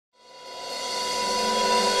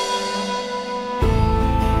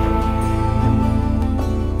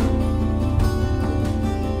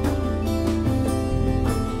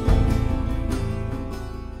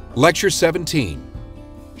Lecture 17,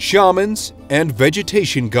 Shamans and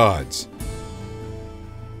Vegetation Gods.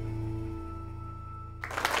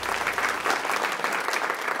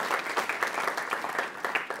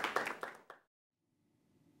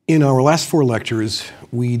 In our last 4 lectures,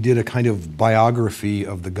 we did a kind of biography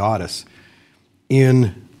of the goddess.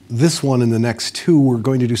 In this one and the next 2, we're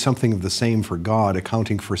going to do something of the same for God,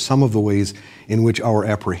 accounting for some of the ways in which our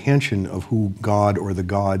apprehension of who God or the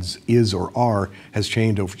gods is or are has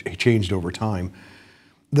changed over time.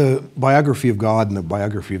 The biography of God and the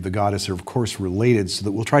biography of the goddess are, of course, related, so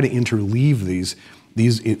that we'll try to interleave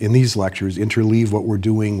in these lectures, interleave what we're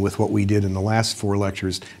doing with what we did in the last 4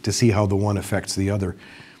 lectures to see how the one affects the other.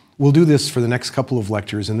 We'll do this for the next couple of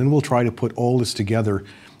lectures, and then we'll try to put all this together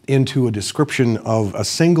into a description of a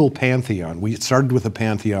single pantheon. We started with a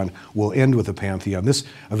pantheon, we'll end with a pantheon. This,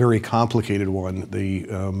 a very complicated one,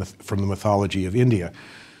 from the mythology of India.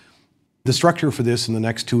 The structure for this in the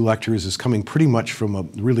next 2 lectures is coming pretty much from a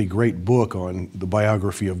really great book on the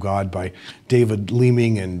biography of God by David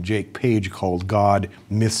Leeming and Jake Page called God,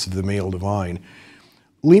 Myths of the Male Divine.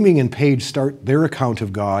 Leeming and Page start their account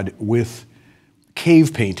of God with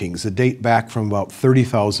cave paintings that date back from about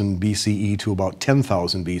 30,000 BCE to about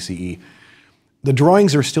 10,000 BCE. The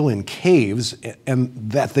drawings are still in caves,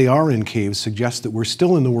 and that they are in caves suggests that we're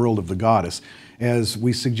still in the world of the goddess. As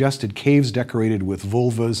we suggested, caves decorated with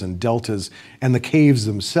vulvas and deltas, and the caves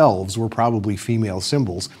themselves were probably female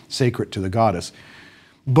symbols sacred to the goddess.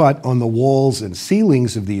 But on the walls and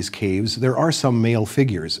ceilings of these caves, there are some male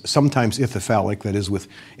figures, sometimes ithyphallic, that is with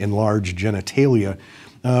enlarged genitalia,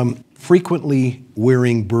 frequently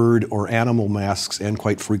wearing bird or animal masks and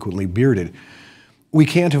quite frequently bearded. We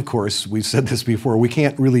can't, of course, we've said this before, we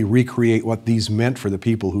can't really recreate what these meant for the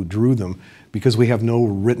people who drew them because we have no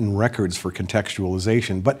written records for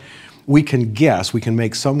contextualization. But we can guess, we can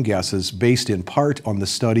make some guesses based in part on the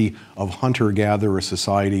study of hunter-gatherer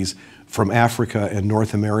societies from Africa and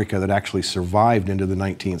North America that actually survived into the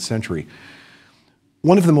 19th century.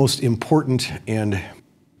 One of the most important and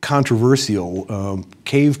controversial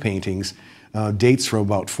cave paintings dates from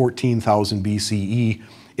about 14,000 BCE,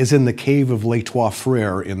 is in the cave of Les Trois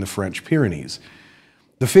Frères in the French Pyrenees.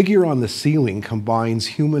 The figure on the ceiling combines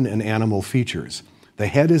human and animal features. The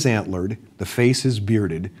head is antlered, the face is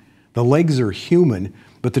bearded, the legs are human,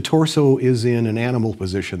 but the torso is in an animal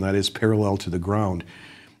position, that is parallel to the ground,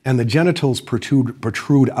 and the genitals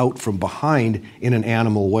protrude out from behind in an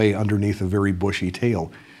animal way underneath a very bushy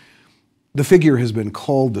tail. The figure has been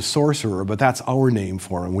called the sorcerer, but that's our name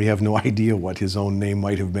for him. We have no idea what his own name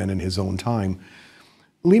might have been in his own time.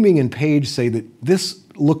 Leeming and Page say that this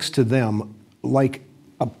looks to them like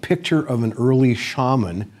a picture of an early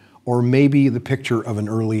shaman, or maybe the picture of an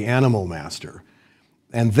early animal master.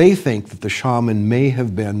 And they think that the shaman may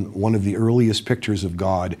have been one of the earliest pictures of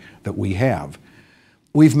God that we have.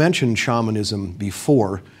 We've mentioned shamanism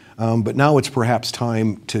before, but now it's perhaps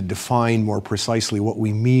time to define more precisely what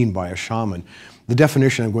we mean by a shaman. The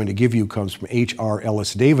definition I'm going to give you comes from H.R.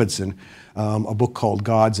 Ellis Davidson, a book called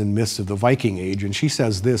Gods and Myths of the Viking Age, and she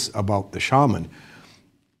says this about the shaman.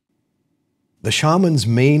 The shaman's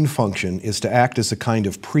main function is to act as a kind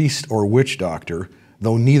of priest or witch doctor,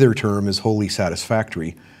 though neither term is wholly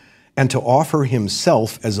satisfactory, and to offer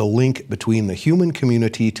himself as a link between the human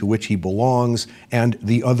community to which he belongs and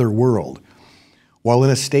the other world. While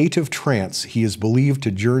in a state of trance, he is believed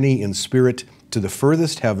to journey in spirit to the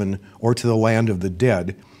furthest heaven or to the land of the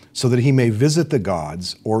dead, so that he may visit the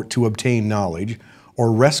gods, or to obtain knowledge,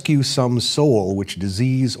 or rescue some soul which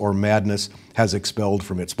disease or madness has expelled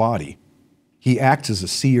from its body. He acts as a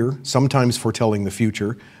seer, sometimes foretelling the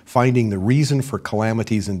future, finding the reason for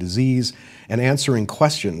calamities and disease, and answering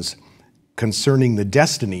questions concerning the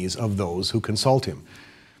destinies of those who consult him.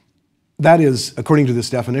 That is, according to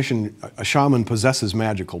this definition, a shaman possesses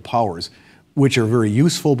magical powers, which are very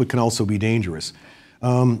useful but can also be dangerous.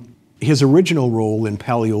 His original role in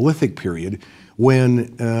Paleolithic period,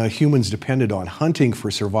 when humans depended on hunting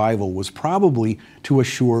for survival, was probably to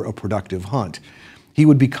assure a productive hunt. He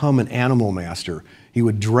would become an animal master. He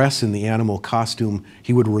would dress in the animal costume.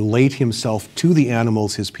 He would relate himself to the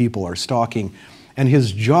animals his people are stalking. And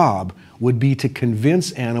his job would be to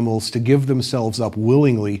convince animals to give themselves up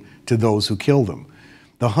willingly to those who kill them.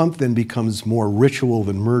 The hunt then becomes more ritual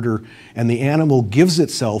than murder, and the animal gives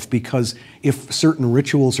itself because if certain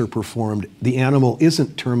rituals are performed, the animal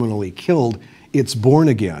isn't terminally killed, it's born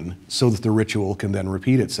again so that the ritual can then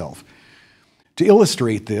repeat itself. To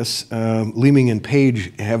illustrate this, Leeming and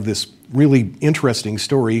Page have this really interesting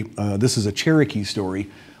story. This is a Cherokee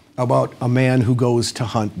story about a man who goes to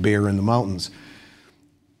hunt bear in the mountains.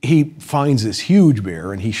 he finds this huge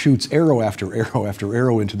bear, and he shoots arrow after arrow after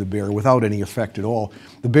arrow into the bear without any effect at all.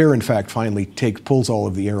 The bear, in fact, finally pulls all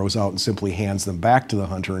of the arrows out and simply hands them back to the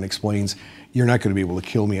hunter and explains, "You're not going to be able to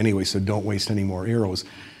kill me anyway, so don't waste any more arrows."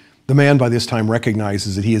 The man by this time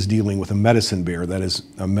recognizes that he is dealing with a medicine bear, that is,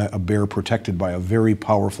 a bear protected by a very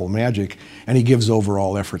powerful magic, and he gives over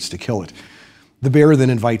all efforts to kill it. The bear then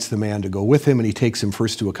invites the man to go with him, and he takes him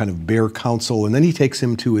first to a kind of bear council, and then he takes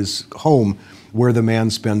him to his home where the man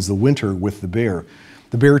spends the winter with the bear.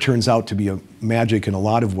 The bear turns out to be a magic in a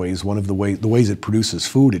lot of ways. One of the ways it produces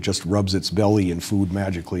food, it just rubs its belly and food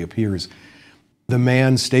magically appears. The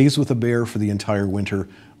man stays with the bear for the entire winter,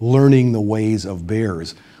 learning the ways of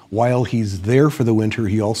bears. While he's there for the winter,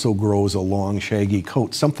 he also grows a long, shaggy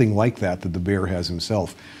coat, something like that the bear has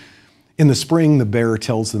himself. In the spring, the bear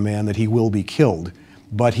tells the man that he will be killed,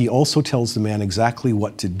 but he also tells the man exactly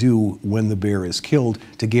what to do when the bear is killed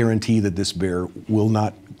to guarantee that this bear will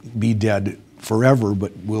not be dead forever,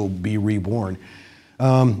 but will be reborn.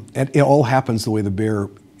 And it all happens the way the bear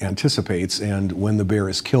anticipates, and when the bear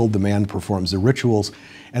is killed, the man performs the rituals,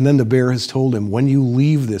 and then the bear has told him, when you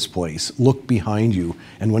leave this place, look behind you,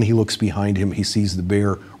 and when he looks behind him, he sees the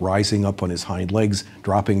bear rising up on his hind legs,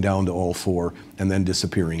 dropping down to all four, and then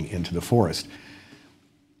disappearing into the forest.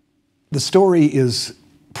 The story is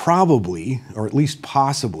probably, or at least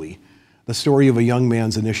possibly, the story of a young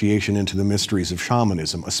man's initiation into the mysteries of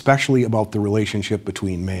shamanism, especially about the relationship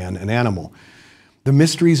between man and animal. The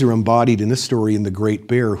mysteries are embodied in this story in the great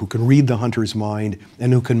bear, who can read the hunter's mind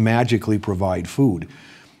and who can magically provide food.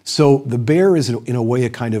 So the bear is, in a way, a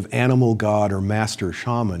kind of animal god or master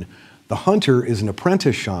shaman. The hunter is an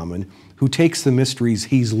apprentice shaman who takes the mysteries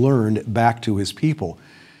he's learned back to his people.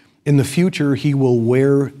 In the future, he will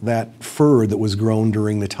wear that fur that was grown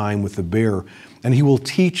during the time with the bear, and he will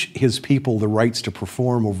teach his people the rites to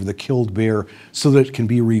perform over the killed bear so that it can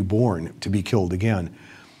be reborn to be killed again.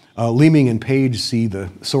 Leeming and Page see the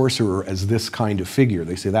sorcerer as this kind of figure.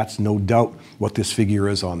 They say that's no doubt what this figure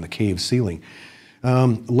is on the cave ceiling.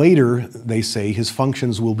 Later, they say his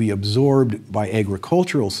functions will be absorbed by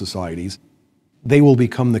agricultural societies. They will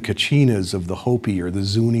become the Kachinas of the Hopi or the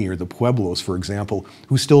Zuni or the Pueblos, for example,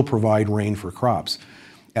 who still provide rain for crops.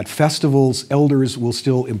 At festivals, elders will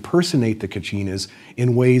still impersonate the Kachinas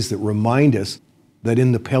in ways that remind us that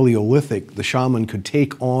in the Paleolithic, the shaman could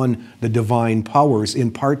take on the divine powers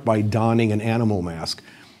in part by donning an animal mask,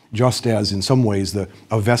 just as in some ways a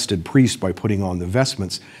vested priest, by putting on the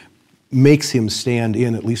vestments, makes him stand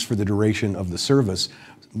in, at least for the duration of the service,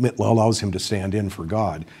 allows him to stand in for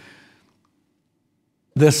God.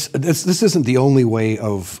 This isn't the only way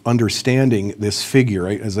of understanding this figure.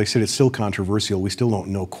 As I said, it's still controversial. We still don't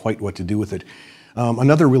know quite what to do with it.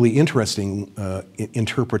 Another really interesting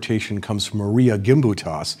interpretation comes from Maria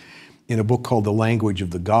Gimbutas in a book called The Language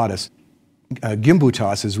of the Goddess.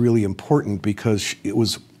 Gimbutas is really important because it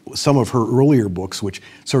was some of her earlier books which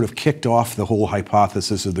sort of kicked off the whole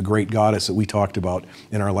hypothesis of the great goddess that we talked about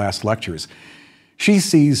in our last lectures. She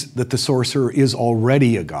sees that the sorcerer is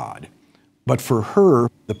already a god. But for her,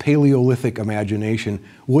 the Paleolithic imagination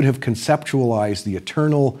would have conceptualized the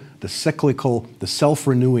eternal, the cyclical, the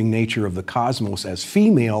self-renewing nature of the cosmos as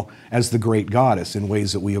female as the great goddess in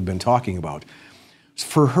ways that we have been talking about.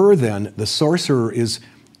 For her, then, the sorcerer is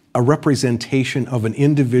a representation of an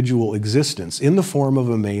individual existence in the form of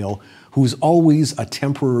a male who's always a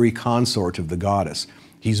temporary consort of the goddess.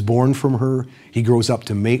 He's born from her, he grows up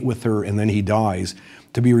to mate with her, and then he dies,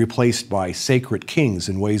 to be replaced by sacred kings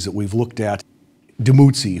in ways that we've looked at.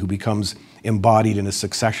 Dumuzi, who becomes embodied in a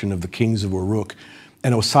succession of the kings of Uruk,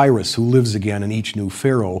 and Osiris, who lives again in each new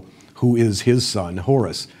pharaoh, who is his son,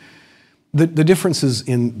 Horus. The differences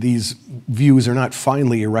in these views are not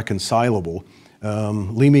finally irreconcilable.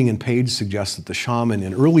 Leeming and Page suggest that the shaman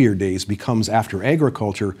in earlier days becomes, after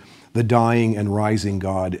agriculture, the dying and rising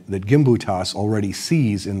god that Gimbutas already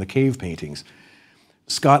sees in the cave paintings.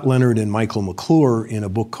 Scott Leonard and Michael McClure, in a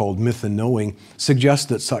book called Myth and Knowing, suggest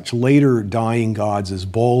that such later dying gods as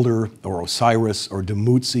Balder or Osiris or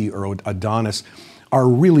Dumuzi or Adonis are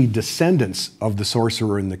really descendants of the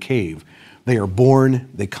sorcerer in the cave. They are born,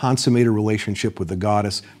 they consummate a relationship with the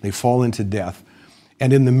goddess, they fall into death,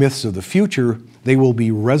 and in the myths of the future, they will be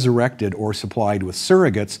resurrected or supplied with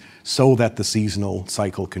surrogates so that the seasonal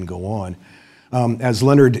cycle can go on. As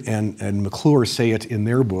Leonard and McClure say it in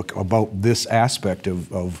their book about this aspect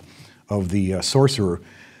of the sorcerer,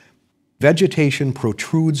 vegetation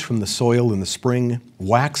protrudes from the soil in the spring,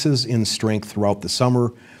 waxes in strength throughout the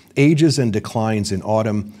summer, ages and declines in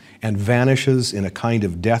autumn, and vanishes in a kind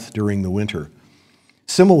of death during the winter.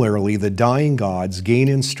 Similarly, the dying gods gain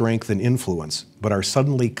in strength and influence, but are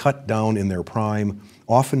suddenly cut down in their prime,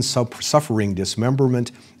 often suffering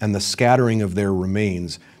dismemberment and the scattering of their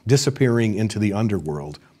remains, disappearing into the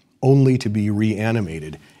underworld, only to be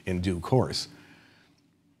reanimated in due course.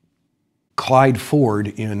 Clyde Ford,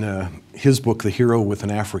 in his book, The Hero with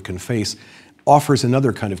an African Face, offers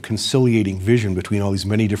another kind of conciliating vision between all these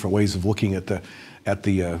many different ways of looking at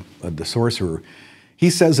the sorcerer. He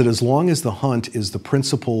says that as long as the hunt is the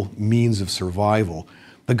principal means of survival,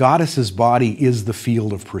 the goddess's body is the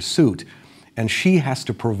field of pursuit, and she has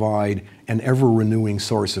to provide an ever-renewing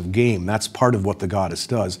source of game. That's part of what the goddess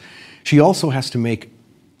does. She also has to make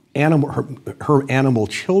her animal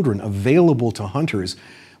children available to hunters,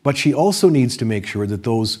 but she also needs to make sure that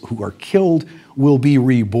those who are killed will be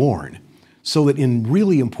reborn, so that in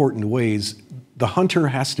really important ways, the hunter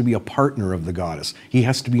has to be a partner of the goddess. He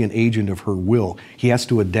has to be an agent of her will. He has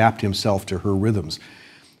to adapt himself to her rhythms.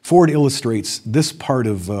 Ford illustrates this part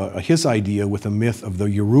of his idea with a myth of the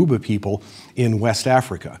Yoruba people in West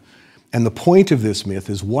Africa. And the point of this myth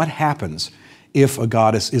is what happens if a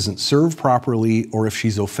goddess isn't served properly or if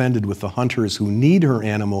she's offended with the hunters who need her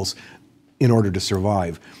animals in order to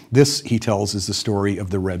survive. This, he tells, is the story of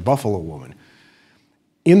the Red Buffalo Woman.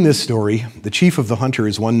 In this story, the chief of the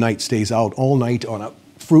hunters one night stays out all night on a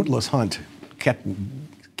fruitless hunt,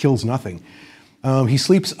 kills nothing. He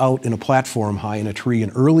sleeps out in a platform high in a tree,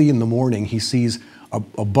 and early in the morning he sees a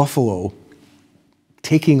buffalo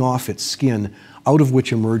taking off its skin, out of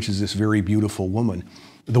which emerges this very beautiful woman.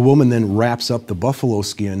 The woman then wraps up the buffalo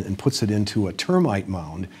skin and puts it into a termite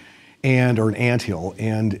mound or an anthill,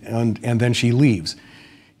 and then she leaves.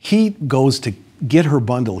 He goes to get her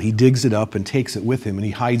bundle, he digs it up and takes it with him, and he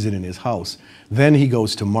hides it in his house. Then he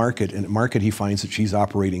goes to market, and at market he finds that she's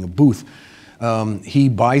operating a booth. He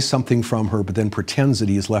buys something from her, but then pretends that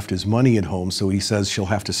he has left his money at home, so he says she'll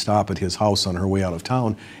have to stop at his house on her way out of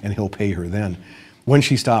town, and he'll pay her then. When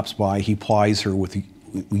she stops by, he plies her with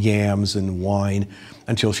yams and wine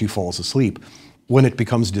until she falls asleep. When it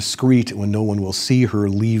becomes discreet, when no one will see her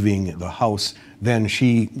leaving the house, then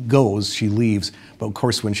she leaves. But of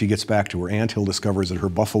course, when she gets back to her anthill, discovers that her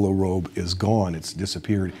buffalo robe is gone, it's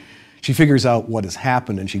disappeared. She figures out what has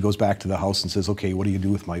happened, and she goes back to the house and says, okay, what do you do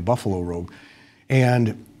with my buffalo robe?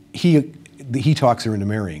 And he talks her into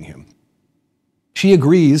marrying him. She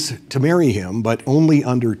agrees to marry him, but only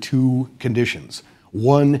under two conditions.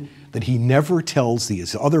 One, that he never tells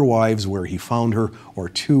his other wives where he found her, or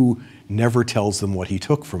two, never tells them what he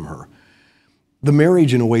took from her. The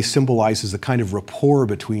marriage, in a way, symbolizes a kind of rapport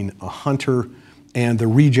between a hunter and the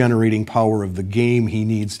regenerating power of the game he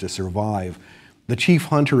needs to survive. The chief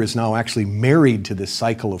hunter is now actually married to this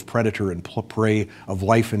cycle of predator and prey, of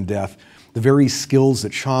life and death, the very skills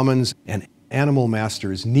that shamans and animal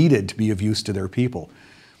masters needed to be of use to their people.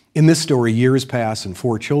 In this story, years pass and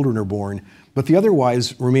 4 children are born, but the other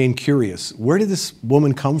wives remain curious. Where did this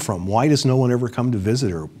woman come from? Why does no one ever come to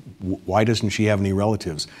visit her? Why doesn't she have any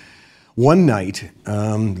relatives? One night,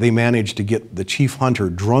 they manage to get the chief hunter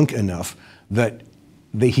drunk enough that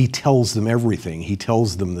he tells them everything. He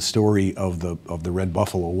tells them the story of the Red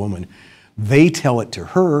Buffalo Woman. They tell it to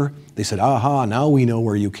her. They said, aha, now we know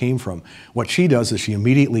where you came from. What she does is she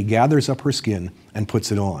immediately gathers up her skin and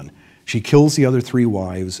puts it on. She kills the other 3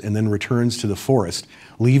 wives and then returns to the forest,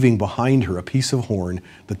 leaving behind her a piece of horn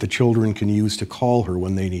that the children can use to call her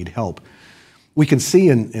when they need help. We can see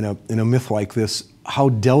in a myth like this how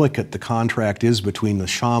delicate the contract is between the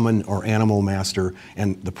shaman or animal master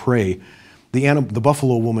and the prey. The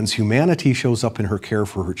buffalo woman's humanity shows up in her care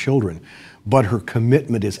for her children, but her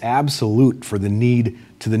commitment is absolute for the need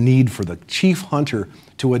for the chief hunter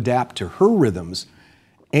to adapt to her rhythms,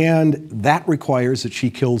 and that requires that she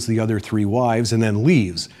kills the other 3 wives and then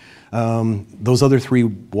leaves. Those other 3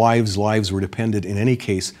 wives' lives were dependent in any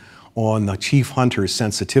case on the chief hunter's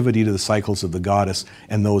sensitivity to the cycles of the goddess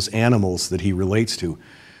and those animals that he relates to.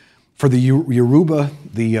 For the Yoruba,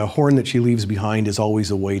 the horn that she leaves behind is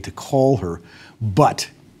always a way to call her, but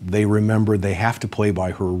they remember they have to play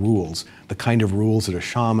by her rules, the kind of rules that a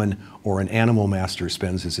shaman or an animal master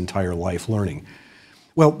spends his entire life learning.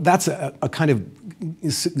 Well, that's a kind of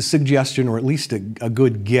suggestion, or at least a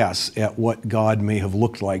good guess at what God may have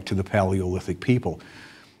looked like to the Paleolithic people.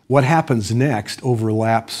 What happens next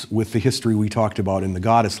overlaps with the history we talked about in the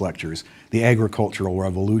goddess lectures, the agricultural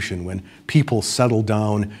revolution, when people settled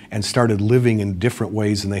down and started living in different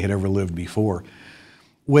ways than they had ever lived before.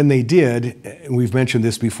 When they did, and we've mentioned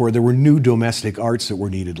this before, there were new domestic arts that were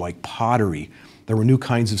needed, like pottery. There were new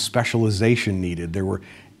kinds of specialization needed.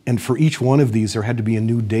 And for each one of these, there had to be a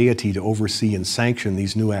new deity to oversee and sanction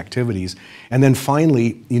these new activities. And then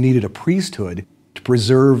finally, you needed a priesthood to to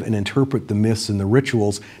preserve and interpret the myths and the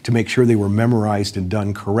rituals to make sure they were memorized and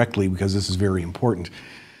done correctly, because this is very important.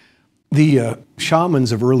 The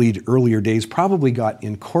shamans of earlier days probably got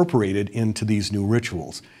incorporated into these new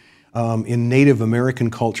rituals. In Native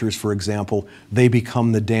American cultures, for example, they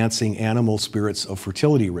become the dancing animal spirits of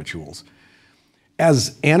fertility rituals.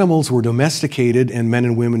 As animals were domesticated and men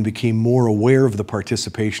and women became more aware of the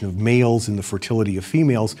participation of males in the fertility of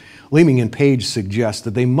females, Leeming and Page suggest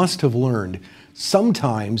that they must have learned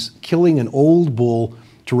sometimes killing an old bull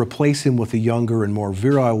to replace him with a younger and more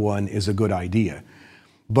virile one is a good idea.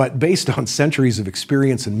 But based on centuries of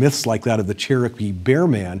experience and myths like that of the Cherokee bear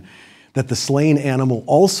man, that the slain animal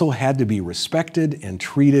also had to be respected and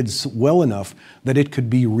treated well enough that it could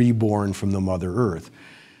be reborn from the Mother Earth.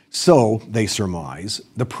 So, they surmise,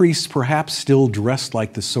 the priests, perhaps still dressed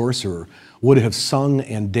like the sorcerer, would have sung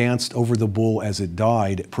and danced over the bull as it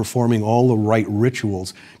died, performing all the right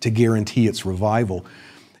rituals to guarantee its revival.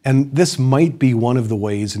 And this might be one of the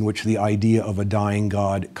ways in which the idea of a dying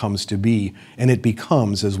God comes to be, and it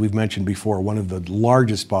becomes, as we've mentioned before, one of the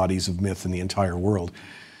largest bodies of myth in the entire world.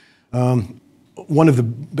 One of the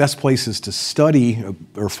best places to study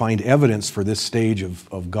or find evidence for this stage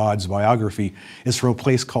of God's biography is from a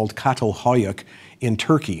place called Catalhoyuk in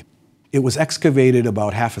Turkey. It was excavated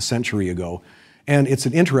about half a century ago, and it's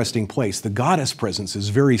an interesting place. The goddess presence is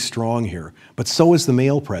very strong here, but so is the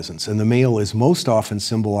male presence, and the male is most often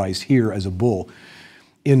symbolized here as a bull.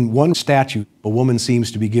 In one statue, a woman seems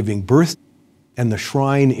to be giving birth, and the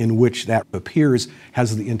shrine in which that appears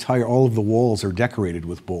has all of the walls are decorated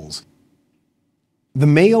with bulls. The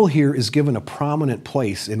male here is given a prominent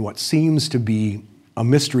place in what seems to be a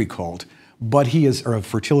mystery cult, or a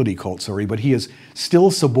fertility cult, but he is still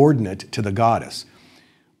subordinate to the goddess.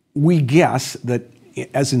 We guess that,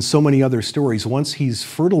 as in so many other stories, once he's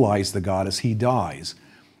fertilized the goddess, he dies.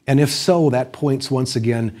 And if so, that points once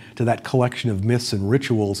again to that collection of myths and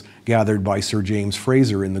rituals gathered by Sir James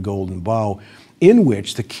Fraser in The Golden Bough, in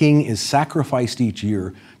which the king is sacrificed each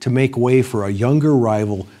year to make way for a younger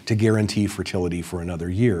rival to guarantee fertility for another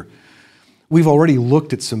year. We've already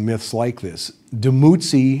looked at some myths like this.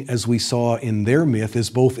 Dumuzi, as we saw in their myth, is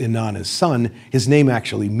both Inanna's son. His name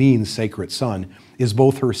actually means sacred son, is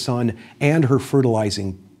both her son and her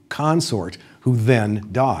fertilizing consort, who then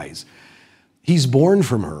dies. He's born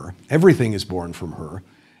from her. Everything is born from her.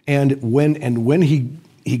 And when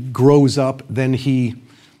he grows up, then he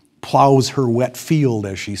plows her wet field,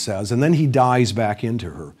 as she says, and then he dies back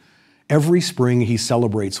into her. Every spring he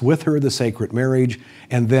celebrates with her the sacred marriage,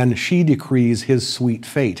 and then she decrees his sweet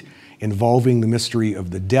fate, involving the mystery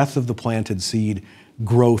of the death of the planted seed,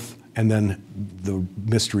 growth, and then the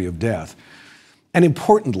mystery of death. And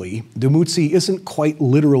importantly, Dumuzi isn't quite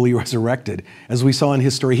literally resurrected. As we saw in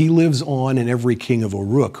his story, he lives on in every king of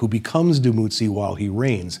Uruk, who becomes Dumuzi while he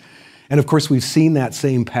reigns. And of course, we've seen that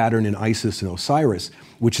same pattern in Isis and Osiris,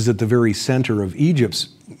 which is at the very center of Egypt's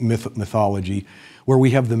mythology, where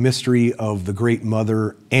we have the mystery of the Great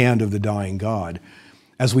Mother and of the dying God.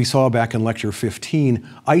 As we saw back in Lecture 15,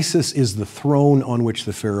 Isis is the throne on which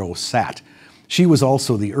the pharaoh sat. She was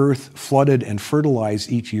also the earth, flooded and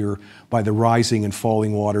fertilized each year by the rising and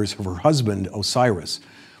falling waters of her husband, Osiris.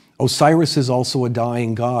 Osiris is also a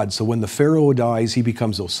dying god, so when the pharaoh dies, he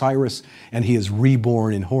becomes Osiris, and he is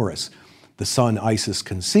reborn in Horus, the son Isis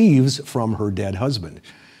conceives from her dead husband.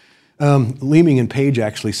 Leeming and Page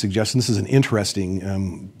actually suggest, and this is an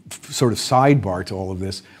interesting sort of sidebar to all of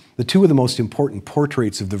this, the two of the most important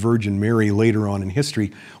portraits of the Virgin Mary later on in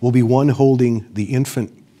history will be one holding the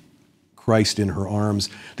infant Christ in her arms,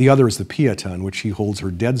 the other is the Pieta, in which she holds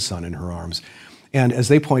her dead son in her arms. And as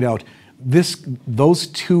they point out, those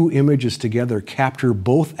two images together capture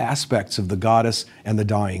both aspects of the goddess and the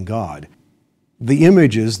dying god. The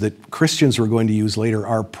images that Christians are going to use later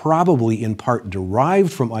are probably in part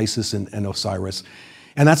derived from Isis and Osiris,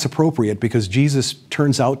 and that's appropriate because Jesus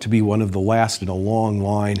turns out to be one of the last in a long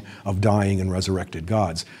line of dying and resurrected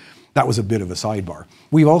gods. That was a bit of a sidebar.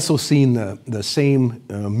 We've also seen the same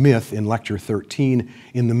myth in Lecture 13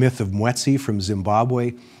 in the myth of Mwezi from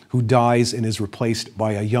Zimbabwe, who dies and is replaced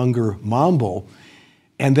by a younger Mambo,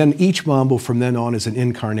 and then each Mambo from then on is an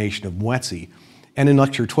incarnation of Mwezi. And in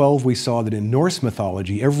Lecture 12, we saw that in Norse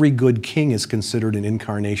mythology, every good king is considered an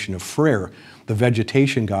incarnation of Freyr, the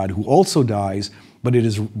vegetation god, who also dies, but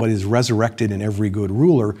is resurrected in every good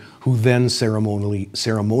ruler, who then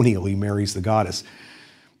ceremonially marries the goddess.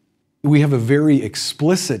 We have a very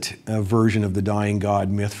explicit version of the dying god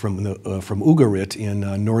myth from Ugarit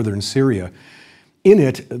in northern Syria. In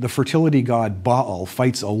it, the fertility god Baal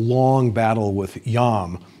fights a long battle with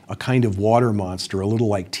Yam, a kind of water monster, a little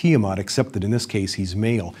like Tiamat, except that in this case he's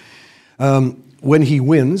male. When he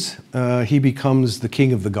wins, he becomes the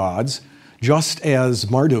king of the gods, just as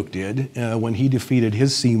Marduk did when he defeated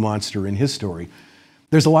his sea monster in his story.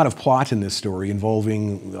 There's a lot of plot in this story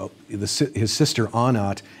involving his sister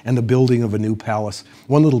Anat and the building of a new palace.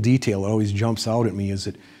 One little detail that always jumps out at me is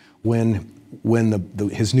that when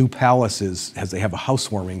his new palace as they have a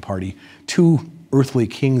housewarming party, 2 earthly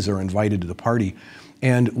kings are invited to the party.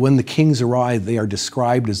 And when the kings arrive, they are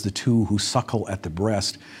described as the 2 who suckle at the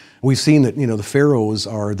breast. We've seen that, the pharaohs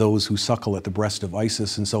are those who suckle at the breast of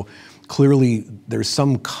Isis, and so clearly there's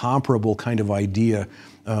some comparable kind of idea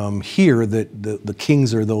here that the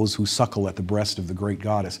kings are those who suckle at the breast of the great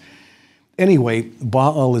goddess. Anyway,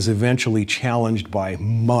 Baal is eventually challenged by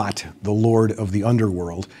Mot, the lord of the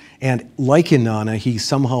underworld, and like Inanna, he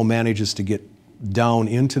somehow manages to get down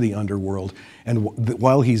into the underworld, and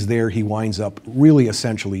while he's there, he winds up really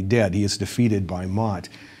essentially dead. He is defeated by Mot.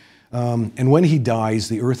 And when he dies,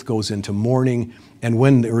 the earth goes into mourning, and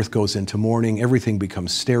when the earth goes into mourning, everything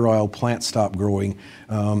becomes sterile, plants stop growing,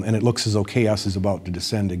 and it looks as though chaos is about to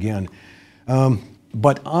descend again.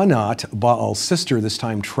 But Anat, Baal's sister, this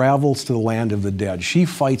time travels to the land of the dead. She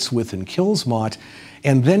fights with and kills Mot,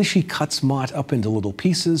 and then she cuts Mot up into little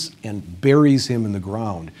pieces and buries him in the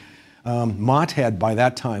ground. Mot had, by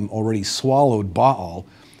that time, already swallowed Baal,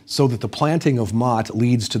 so that the planting of Mot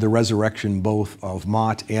leads to the resurrection both of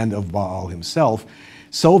Mot and of Baal himself,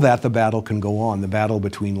 so that the battle can go on, the battle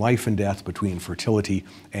between life and death, between fertility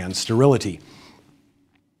and sterility.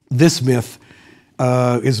 This myth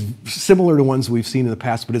is similar to ones we've seen in the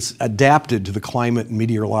past, but it's adapted to the climate and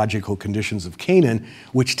meteorological conditions of Canaan,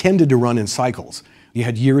 which tended to run in cycles. You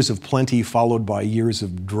had years of plenty followed by years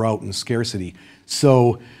of drought and scarcity.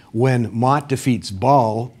 So when Mot defeats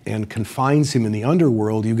Baal and confines him in the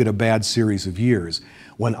underworld, you get a bad series of years.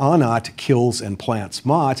 When Anat kills and plants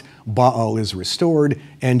Mot, Baal is restored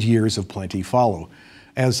and years of plenty follow.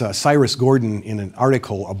 As Cyrus Gordon, in an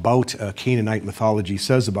article about Canaanite mythology,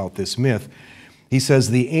 says about this myth, he says,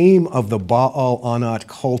 the aim of the Baal-Anat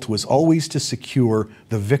cult was always to secure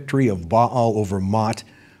the victory of Baal over Mot,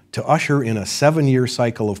 to usher in a 7-year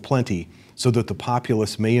cycle of plenty, so that the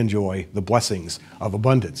populace may enjoy the blessings of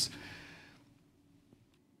abundance.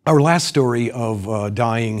 Our last story of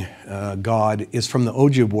dying God is from the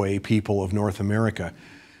Ojibwe people of North America.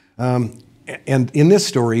 And in this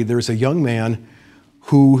story, there's a young man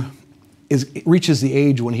who reaches the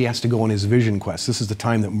age when he has to go on his vision quest. This is the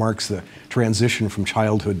time that marks the transition from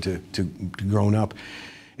childhood to grown up.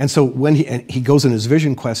 And so when he goes on his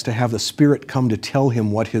vision quest to have the Spirit come to tell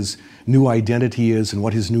him what his new identity is and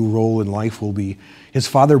what his new role in life will be, his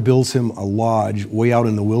father builds him a lodge way out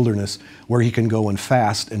in the wilderness where he can go and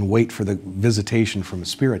fast and wait for the visitation from the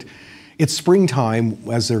Spirit. It's springtime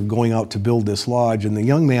as they're going out to build this lodge, and the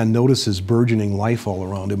young man notices burgeoning life all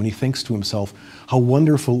around him, and he thinks to himself how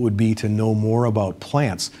wonderful it would be to know more about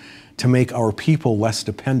plants, to make our people less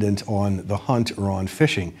dependent on the hunt or on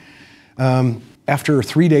fishing. After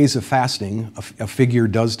 3 days of fasting, a figure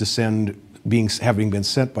does descend, having been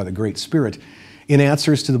sent by the Great Spirit, in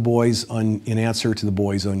answer to the boy's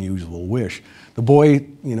unusual wish. The boy,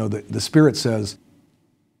 the Spirit says,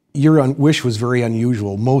 your wish was very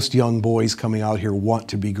unusual. Most young boys coming out here want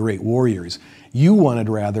to be great warriors. You wanted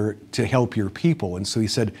rather to help your people. And so he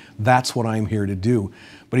said, that's what I'm here to do.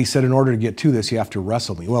 But he said, in order to get to this, you have to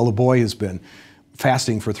wrestle me. Well, the boy has been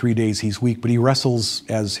fasting for 3 days. He's weak, but he wrestles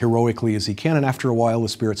as heroically as he can. And after a while, the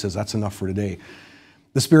Spirit says, that's enough for today.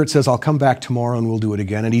 The Spirit says, I'll come back tomorrow and we'll do it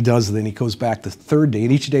again. And he does. Then he goes back the 3rd day.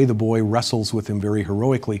 And each day the boy wrestles with him very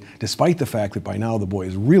heroically, despite the fact that by now the boy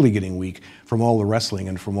is really getting weak from all the wrestling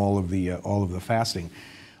and from all of the fasting.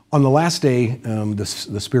 On the last day, the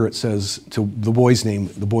Spirit says to the boy's name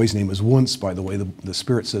is Wunce, by the way. The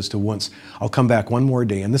Spirit says to Wunce, I'll come back one more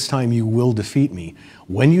day, and this time you will defeat me.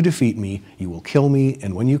 When you defeat me, you will kill me,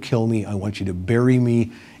 and when you kill me, I want you to bury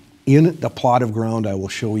me in the plot of ground I will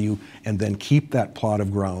show you, and then keep that plot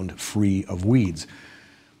of ground free of weeds.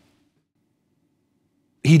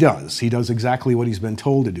 He does. He does exactly what he's been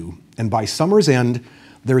told to do. And by summer's end,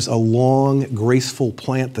 there's a long, graceful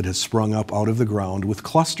plant that has sprung up out of the ground with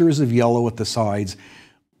clusters of yellow at the sides,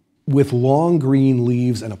 with long green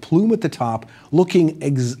leaves and a plume at the top, looking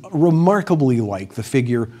remarkably like the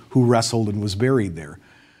figure who wrestled and was buried there.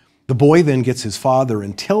 The boy then gets his father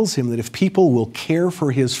and tells him that if people will care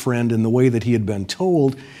for his friend in the way that he had been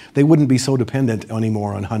told, they wouldn't be so dependent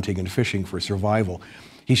anymore on hunting and fishing for survival.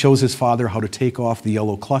 He shows his father how to take off the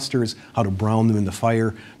yellow clusters, how to brown them in the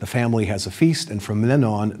fire. The family has a feast, and from then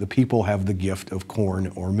on, the people have the gift of corn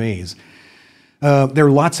or maize. There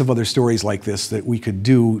are lots of other stories like this that we could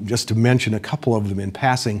do. Just to mention a couple of them in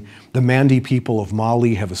passing, the Mandi people of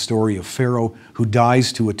Mali have a story of Pharaoh who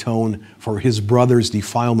dies to atone for his brother's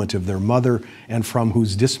defilement of their mother, and from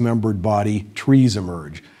whose dismembered body trees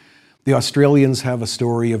emerge. The Australians have a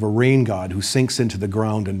story of a rain god who sinks into the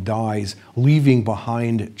ground and dies, leaving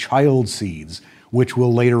behind child seeds, which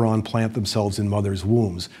will later on plant themselves in mothers'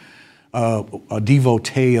 wombs. A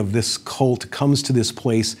devotee of this cult comes to this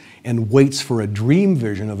place and waits for a dream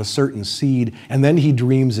vision of a certain seed, and then he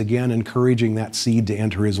dreams again, encouraging that seed to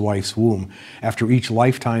enter his wife's womb. After each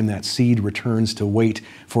lifetime, that seed returns to wait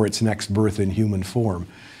for its next birth in human form.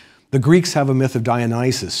 The Greeks have a myth of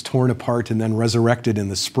Dionysus, torn apart and then resurrected in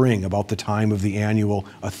the spring, about the time of the annual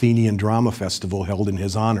Athenian drama festival held in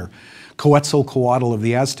his honor. Quetzalcoatl of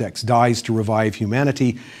the Aztecs dies to revive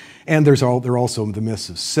humanity. And there are also the myths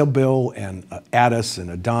of Cybele and Attis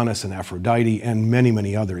and Adonis and Aphrodite and many,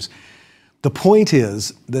 many others. The point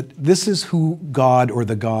is that this is who God or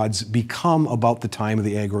the gods become about the time of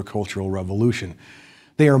the agricultural revolution.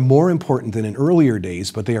 They are more important than in earlier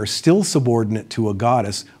days, but they are still subordinate to a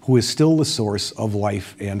goddess who is still the source of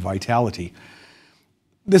life and vitality.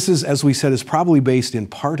 This is, as we said, is probably based in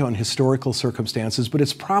part on historical circumstances, but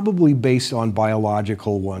it's probably based on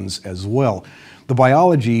biological ones as well. The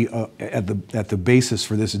biology at the basis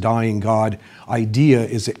for this dying god idea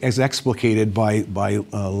is explicated by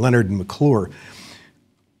Leonard and McClure.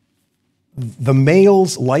 The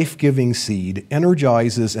male's life-giving seed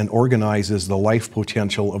energizes and organizes the life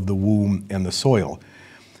potential of the womb and the soil.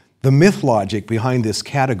 The myth logic behind this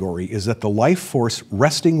category is that the life force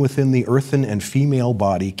resting within the earthen and female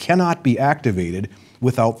body cannot be activated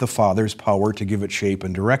without the father's power to give it shape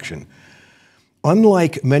and direction.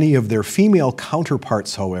 Unlike many of their female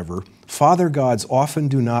counterparts, however, father gods often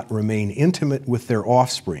do not remain intimate with their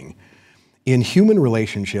offspring. In human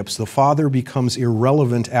relationships, the father becomes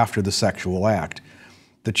irrelevant after the sexual act.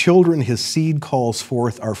 The children his seed calls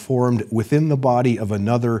forth are formed within the body of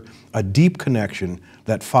another, a deep connection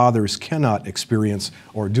that fathers cannot experience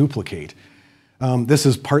or duplicate. This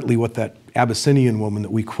is partly what that Abyssinian woman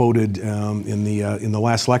that we quoted in the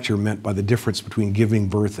last lecture meant by the difference between giving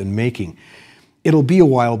birth and making. It'll be a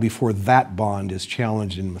while before that bond is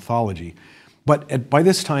challenged in mythology. But by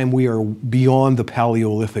this time, we are beyond the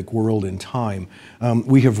Paleolithic world in time.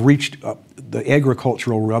 We have reached the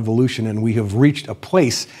agricultural revolution, and we have reached a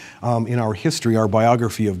place in our history, our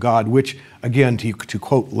biography of God, which, again, to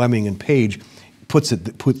quote Lemming and Page,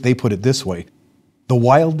 they put it this way: the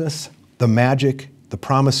wildness, the magic, the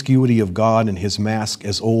promiscuity of God and his mask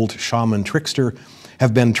as old shaman trickster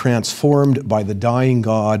have been transformed by the dying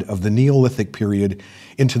God of the Neolithic period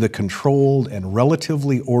into the controlled and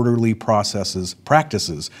relatively orderly practices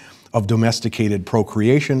of domesticated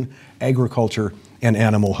procreation, agriculture, and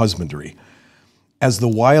animal husbandry. As the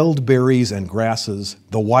wild berries and grasses,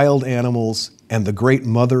 the wild animals, and the great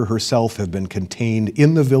mother herself have been contained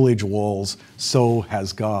in the village walls, so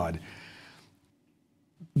has God.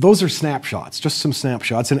 Those are snapshots, just some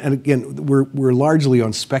snapshots. And again, we're largely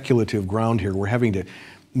on speculative ground here. We're having to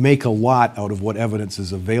make a lot out of what evidence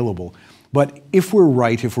is available. But if we're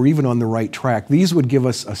right, if we're even on the right track, these would give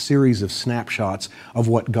us a series of snapshots of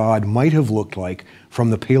what God might have looked like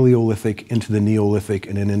from the Paleolithic into the Neolithic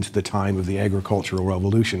and then into the time of the agricultural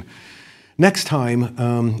revolution. Next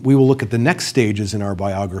time, we will look at the next stages in our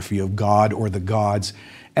biography of God or the gods,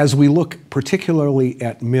 as we look particularly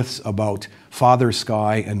at myths about Father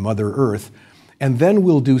Sky and Mother Earth, and then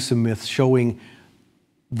we'll do some myths showing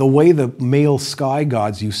the way the male sky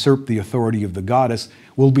gods usurp the authority of the goddess.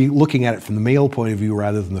 We'll be looking at it from the male point of view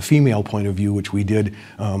rather than the female point of view, which we did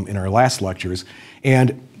in our last lectures,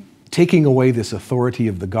 and taking away this authority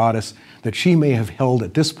of the goddess that she may have held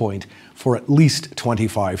at this point for at least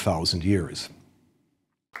 25,000 years.